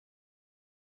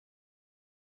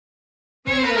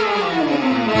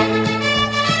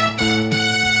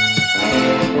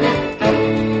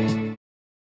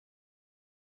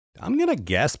I'm gonna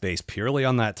guess, based purely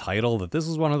on that title, that this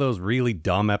is one of those really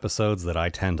dumb episodes that I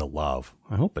tend to love.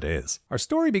 I hope it is. Our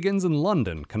story begins in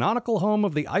London, canonical home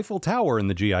of the Eiffel Tower in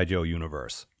the G.I. Joe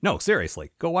universe. No,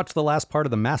 seriously, go watch the last part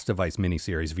of the Mastivice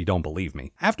miniseries if you don't believe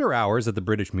me. After hours at the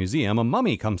British Museum, a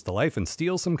mummy comes to life and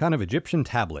steals some kind of Egyptian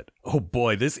tablet. Oh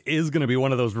boy, this is gonna be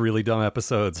one of those really dumb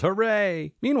episodes.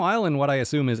 Hooray! Meanwhile, in what I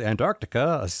assume is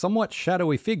Antarctica, a somewhat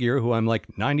shadowy figure who I'm like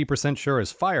 90% sure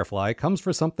is Firefly comes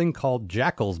for something called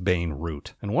Jackal's Bane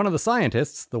root. And one of the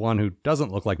scientists, the one who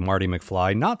doesn't look like Marty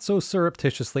McFly, not so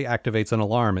surreptitiously activates an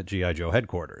alarm at G.I. Joe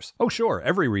headquarters. Oh sure,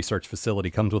 every research facility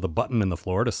comes with a button in the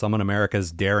floor to summon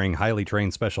America's daring, highly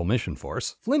trained special mission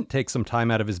force. Flint takes some time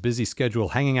out of his busy schedule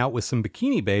hanging out with some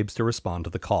bikini babes to respond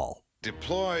to the call.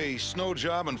 Deploy Snow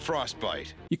Job and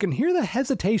Frostbite. You can hear the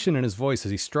hesitation in his voice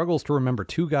as he struggles to remember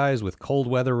two guys with cold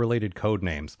weather related code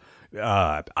names.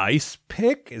 Ice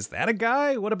Pick? Is that a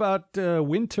guy? What about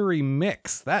Wintry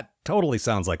Mix? That totally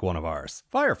sounds like one of ours.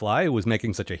 Firefly, who was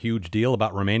making such a huge deal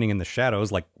about remaining in the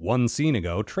shadows like one scene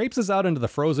ago, traipses out into the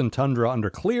frozen tundra under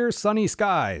clear, sunny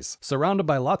skies, surrounded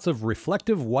by lots of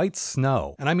reflective white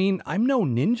snow. And I mean, I'm no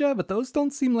ninja, but those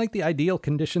don't seem like the ideal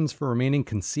conditions for remaining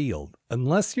concealed.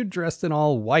 Unless you're dressed in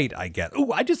all white, I guess.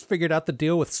 Ooh, I just figured out the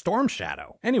deal with Storm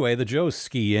Shadow. Anyway, the Joes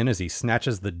ski in as he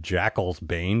snatches the Jackal's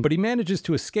Bane, but he manages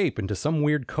to escape into some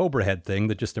weird cobra head thing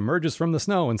that just emerges from the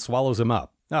snow and swallows him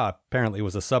up. Apparently it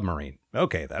was a submarine.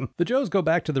 Okay then. The Joes go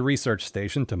back to the research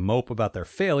station to mope about their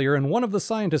failure, and one of the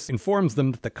scientists informs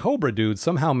them that the Cobra dude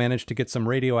somehow managed to get some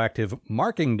radioactive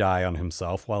marking dye on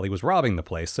himself while he was robbing the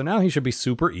place, so now he should be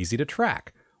super easy to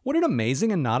track. What an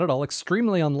amazing and not at all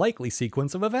extremely unlikely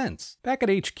sequence of events. Back at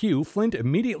HQ, Flint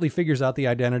immediately figures out the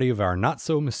identity of our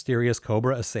not-so-mysterious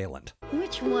Cobra assailant.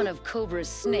 Which one of Cobra's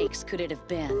snakes could it have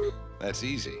been? That's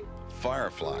easy.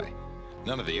 Firefly.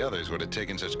 None of the others would have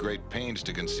taken such great pains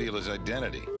to conceal his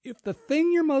identity. If the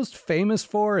thing you're most famous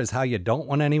for is how you don't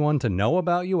want anyone to know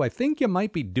about you, I think you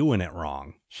might be doing it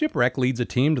wrong. Shipwreck leads a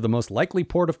team to the most likely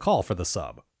port of call for the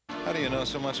sub. How do you know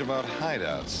so much about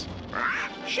hideouts?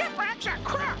 Shipwreck's a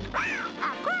crook!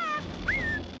 A crook!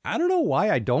 I don't know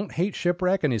why I don't hate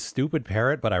Shipwreck and his stupid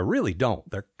parrot, but I really don't.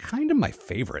 They're kind of my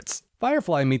favorites.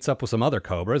 Firefly meets up with some other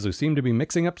Cobras who seem to be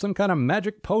mixing up some kind of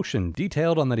magic potion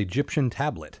detailed on that Egyptian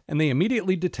tablet, and they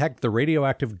immediately detect the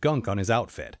radioactive gunk on his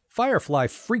outfit. Firefly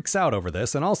freaks out over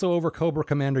this, and also over Cobra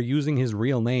Commander using his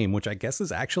real name, which I guess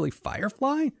is actually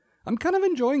Firefly? I'm kind of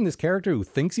enjoying this character who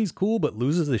thinks he's cool but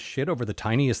loses his shit over the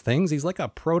tiniest things. He's like a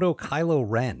proto-Kylo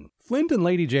Ren. Flint and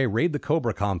Lady J raid the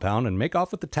Cobra compound and make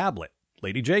off with the tablet.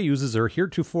 Lady J uses her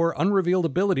heretofore unrevealed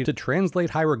ability to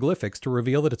translate hieroglyphics to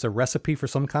reveal that it's a recipe for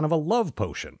some kind of a love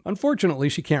potion. Unfortunately,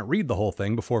 she can't read the whole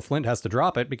thing before Flint has to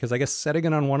drop it because I guess setting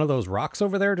it on one of those rocks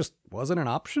over there just wasn't an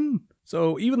option.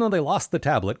 So even though they lost the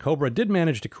tablet, Cobra did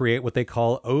manage to create what they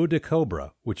call Eau de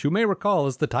Cobra, which you may recall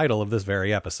is the title of this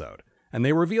very episode. And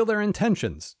they reveal their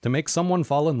intentions to make someone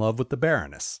fall in love with the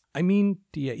Baroness. I mean,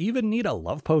 do you even need a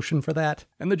love potion for that?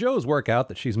 And the Joes work out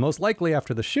that she's most likely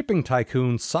after the shipping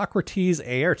tycoon Socrates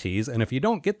Aertes, and if you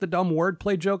don't get the dumb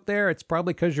wordplay joke there, it's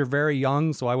probably because you're very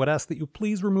young, so I would ask that you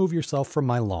please remove yourself from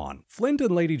my lawn. Flint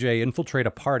and Lady J infiltrate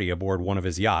a party aboard one of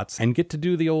his yachts, and get to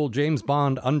do the old James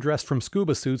Bond undressed from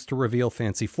scuba suits to reveal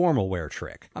fancy formal wear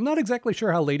trick. I'm not exactly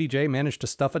sure how Lady J managed to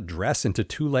stuff a dress into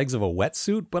 2 legs of a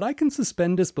wetsuit, but I can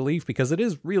suspend disbelief because it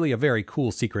is really a very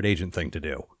cool secret agent thing to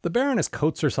do. The Baroness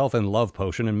coats herself in love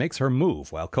potion and makes her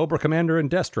move, while Cobra Commander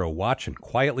and Destro watch and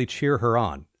quietly cheer her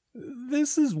on.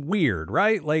 This is weird,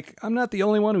 right? Like, I'm not the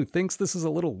only one who thinks this is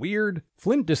a little weird.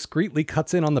 Flint discreetly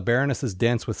cuts in on the Baroness's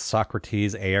dance with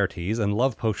Socrates Aertes and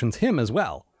love potions him as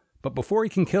well. But before he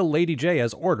can kill Lady J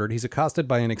as ordered, he's accosted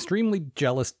by an extremely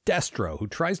jealous Destro who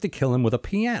tries to kill him with a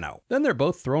piano. Then they're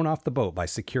both thrown off the boat by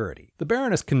security. The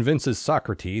Baroness convinces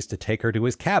Socrates to take her to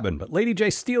his cabin, but Lady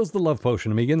J steals the love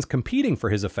potion and begins competing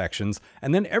for his affections,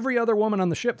 and then every other woman on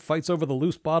the ship fights over the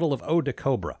loose bottle of Eau de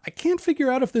Cobra. I can't figure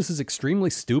out if this is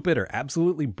extremely stupid or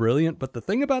absolutely brilliant, but the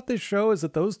thing about this show is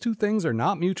that those two things are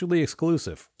not mutually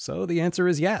exclusive. So the answer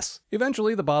is yes.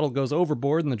 Eventually, the bottle goes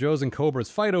overboard and the Joes and Cobras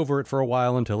fight over it for a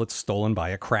while until it's stolen by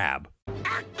a crab.